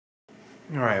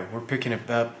All right, we're picking it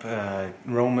up.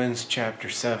 Romans chapter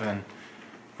 7,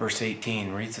 verse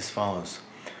 18 reads as follows.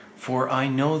 For I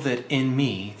know that in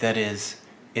me, that is,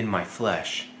 in my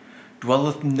flesh,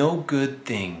 dwelleth no good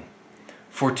thing.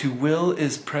 For to will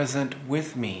is present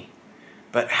with me,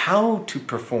 but how to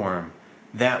perform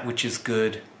that which is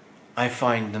good I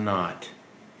find not.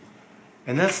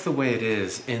 And that's the way it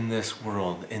is in this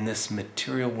world, in this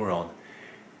material world.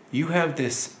 You have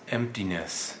this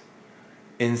emptiness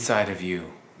inside of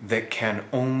you that can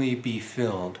only be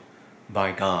filled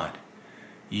by God.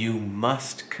 You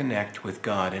must connect with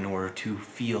God in order to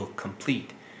feel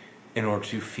complete, in order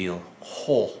to feel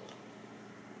whole.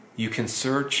 You can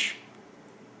search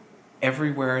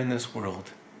everywhere in this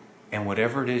world, and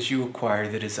whatever it is you acquire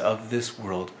that is of this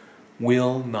world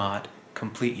will not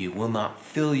complete you, will not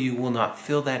fill you, will not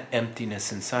fill that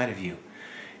emptiness inside of you.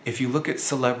 If you look at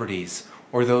celebrities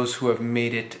or those who have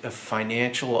made it a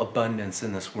financial abundance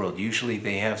in this world, usually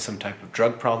they have some type of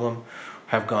drug problem,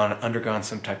 have undergone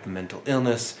some type of mental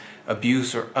illness,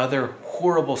 abuse, or other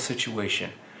horrible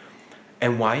situation.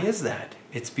 And why is that?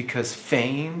 It's because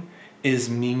fame is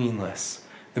meaningless.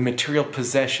 The material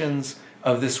possessions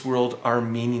of this world are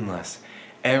meaningless.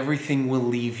 Everything will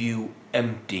leave you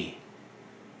empty.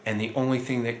 And the only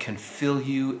thing that can fill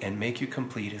you and make you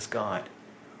complete is God.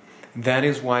 That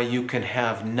is why you can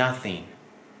have nothing,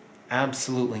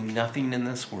 absolutely nothing in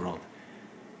this world,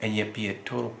 and yet be at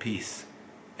total peace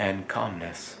and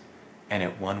calmness and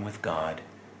at one with God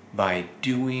by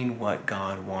doing what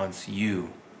God wants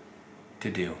you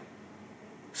to do.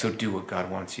 So do what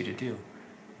God wants you to do.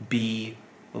 Be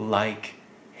like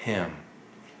Him.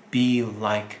 Be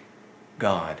like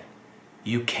God.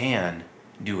 You can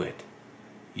do it.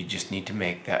 You just need to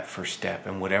make that first step.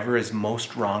 And whatever is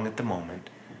most wrong at the moment,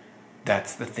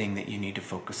 that's the thing that you need to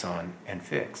focus on and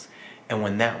fix. And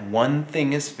when that one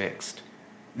thing is fixed,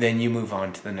 then you move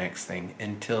on to the next thing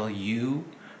until you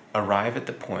arrive at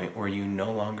the point where you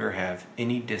no longer have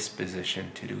any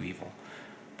disposition to do evil,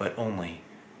 but only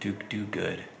to do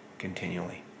good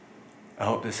continually. I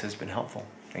hope this has been helpful.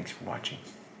 Thanks for watching.